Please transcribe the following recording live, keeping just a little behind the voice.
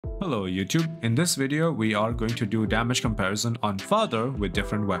Hello YouTube, in this video we are going to do damage comparison on father with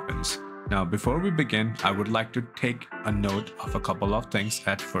different weapons. Now before we begin, I would like to take a note of a couple of things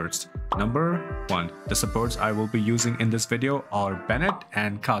at first. Number 1, the supports I will be using in this video are Bennett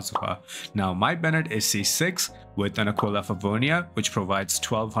and Kazuha. Now my Bennett is C6 with an Aquila Favonia which provides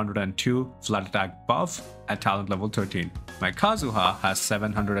 1202 flat attack buff at talent level 13. My Kazuha has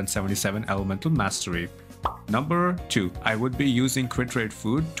 777 elemental mastery. Number 2, I would be using crit rate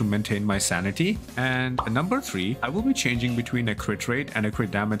food to maintain my sanity. And number 3, I will be changing between a crit rate and a crit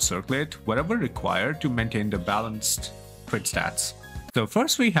damage circlate, whatever required to maintain the balanced crit stats. So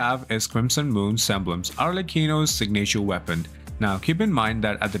first we have is Crimson Moon's Emblems, Arlecchino's signature weapon. Now keep in mind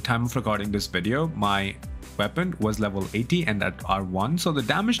that at the time of recording this video, my weapon was level 80 and at R1, so the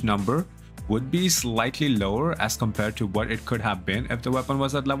damage number would be slightly lower as compared to what it could have been if the weapon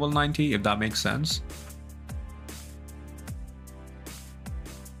was at level 90, if that makes sense.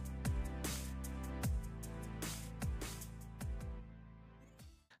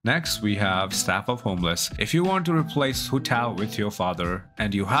 Next, we have Staff of Homeless. If you want to replace Hu Tao with your father,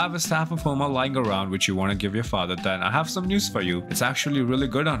 and you have a Staff of Homa lying around which you want to give your father, then I have some news for you. It's actually really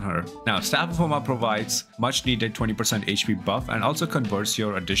good on her. Now, Staff of Homa provides much needed 20% HP buff and also converts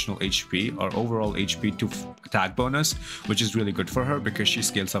your additional HP or overall HP to attack bonus, which is really good for her because she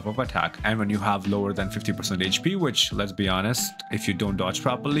scales up of attack. And when you have lower than 50% HP, which let's be honest, if you don't dodge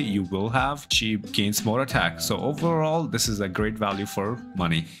properly, you will have, she gains more attack. So overall, this is a great value for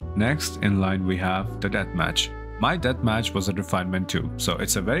money. Next in line we have the Deathmatch. My Deathmatch was a refinement too, so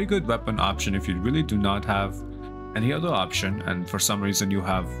it's a very good weapon option if you really do not have any other option and for some reason you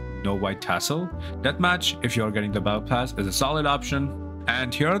have no white tassel. Deathmatch, if you're getting the battle pass, is a solid option.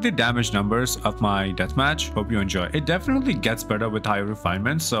 And here are the damage numbers of my Deathmatch. Hope you enjoy. It definitely gets better with higher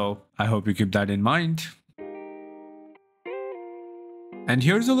refinement, so I hope you keep that in mind. And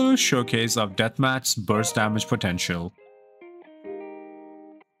here's a little showcase of Deathmatch's burst damage potential.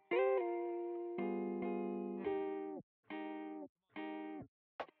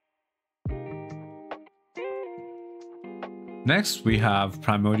 Next, we have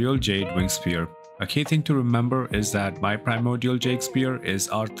Primordial Jade Wing Spear. A key thing to remember is that my Primordial Jade Spear is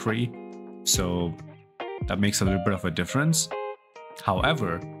R3, so that makes a little bit of a difference.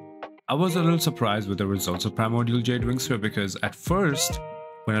 However, I was a little surprised with the results of Primordial Jade Wing Spear because at first,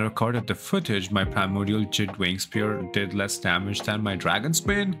 when I recorded the footage, my Primordial Jade Wing Spear did less damage than my Dragon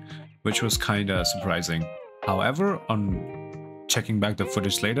Spin, which was kinda surprising. However, on checking back the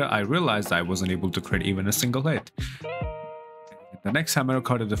footage later, I realized I wasn't able to crit even a single hit. The next time I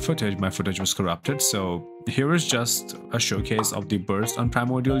recorded the footage, my footage was corrupted, so here is just a showcase of the burst on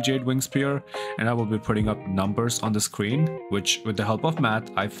Primordial Jade Wing Spear, and I will be putting up numbers on the screen, which with the help of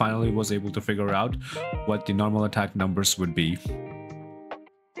math, I finally was able to figure out what the normal attack numbers would be.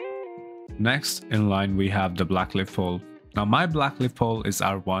 Next in line we have the Black Leaf Pole. Now my Black Leaf Pole is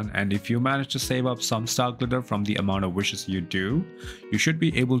R1, and if you manage to save up some star glitter from the amount of wishes you do, you should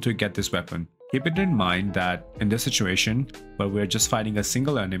be able to get this weapon. Keep it in mind that in this situation, where we're just fighting a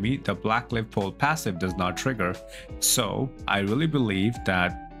single enemy, the Black Leaf Pole passive does not trigger. So I really believe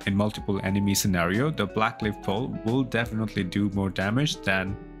that in multiple enemy scenario, the Black Leaf Pole will definitely do more damage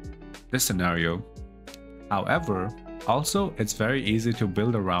than this scenario. However, also it's very easy to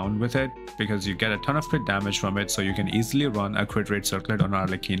build around with it because you get a ton of crit damage from it, so you can easily run a crit rate circlet on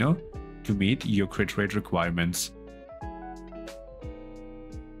Arlecchino to meet your crit rate requirements.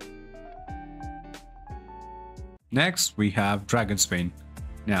 Next, we have Dragon's Bane.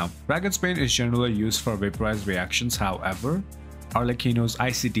 Now, Dragon's Bane is generally used for vaporized reactions, however, Arlecchino's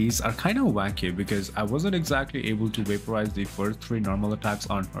ICDs are kind of wacky because I wasn't exactly able to vaporize the first 3 normal attacks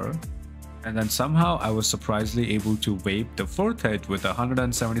on her, and then somehow I was surprisingly able to vape the 4th hit with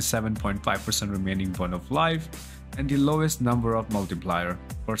 177.5% remaining burn of life and the lowest number of multiplier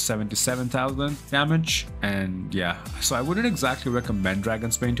for 77,000 damage. And yeah, so I wouldn't exactly recommend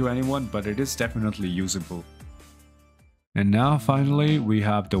Dragon's Bane to anyone, but it is definitely usable. And now finally we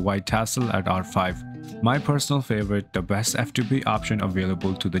have the White Tassel at R5. My personal favorite, the best F2B option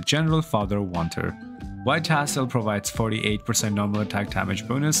available to the general father wanter. White Tassel provides 48% normal attack damage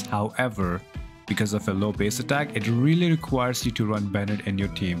bonus, however, because of a low base attack, it really requires you to run Bennett in your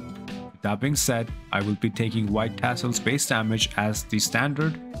team. That being said, I will be taking White Tassel's base damage as the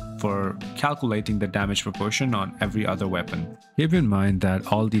standard for calculating the damage proportion on every other weapon. Keep in mind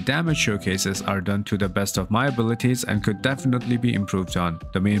that all the damage showcases are done to the best of my abilities and could definitely be improved on.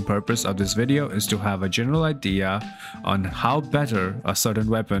 The main purpose of this video is to have a general idea on how better a certain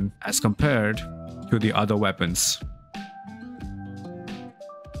weapon as compared to the other weapons.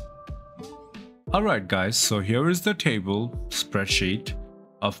 Alright guys, so here is the table spreadsheet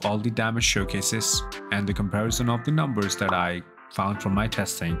of all the damage showcases and the comparison of the numbers that I found from my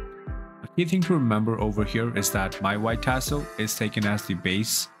testing. A key thing to remember over here is that my white tassel is taken as the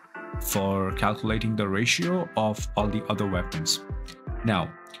base for calculating the ratio of all the other weapons.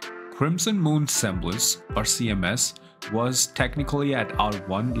 Now, Crimson Moon Semblance, or CMS, was technically at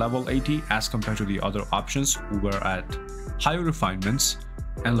R1 level 80 as compared to the other options who were at higher refinements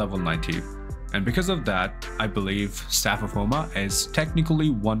and level 90. And because of that, I believe Staff of Homa is technically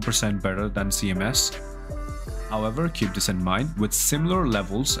 1% better than CMS. However, keep this in mind, with similar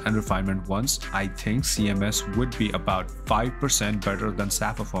levels and refinement ones, I think CMS would be about 5% better than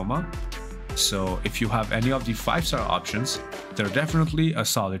Staff of Homa. So if you have any of the 5-star options, they're definitely a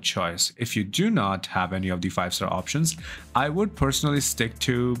solid choice. If you do not have any of the 5-star options, I would personally stick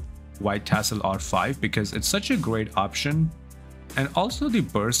to White Tassel R5 because it's such a great option. And also the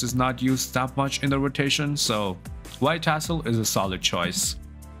burst is not used that much in the rotation, so White Tassel is a solid choice.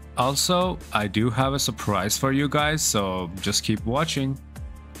 Also, I do have a surprise for you guys, so just keep watching.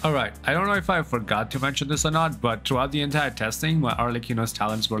 Alright, I don't know if I forgot to mention this or not, but throughout the entire testing, my Arlecchino's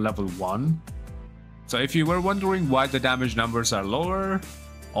talents were level 1. So if you were wondering why the damage numbers are lower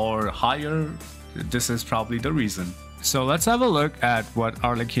or higher, this is probably the reason. So let's have a look at what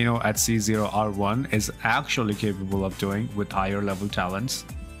Arlecchino at C0R1 is actually capable of doing with higher level talents.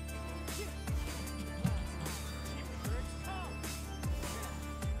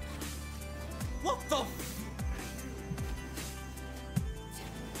 What the?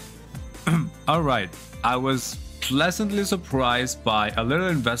 Alright, I was pleasantly surprised by a little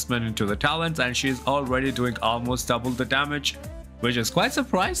investment into the talents and she's already doing almost double the damage, which is quite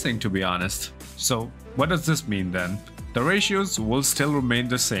surprising to be honest. So what does this mean then? The ratios will still remain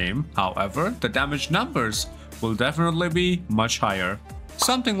the same, however, the damage numbers will definitely be much higher.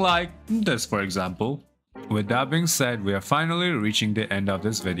 Something like this, for example. With that being said, we are finally reaching the end of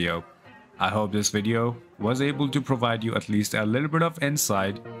this video. I hope this video was able to provide you at least a little bit of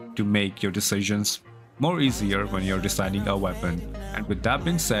insight to make your decisions more easier when you're deciding a weapon. And with that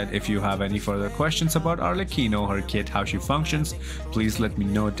being said, if you have any further questions about Arlecchino, her kit, how she functions, please let me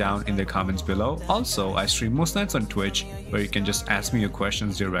know down in the comments below. Also, I stream most nights on Twitch where you can just ask me your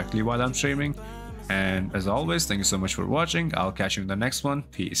questions directly while I'm streaming. And as always, thank you so much for watching. I'll catch you in the next one.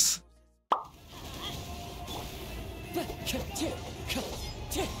 Peace.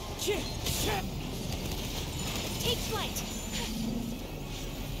 Take flight!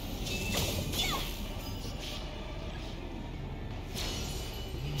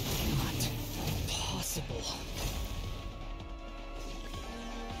 Not possible.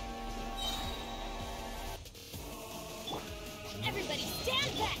 Everybody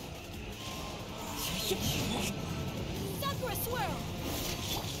stand back!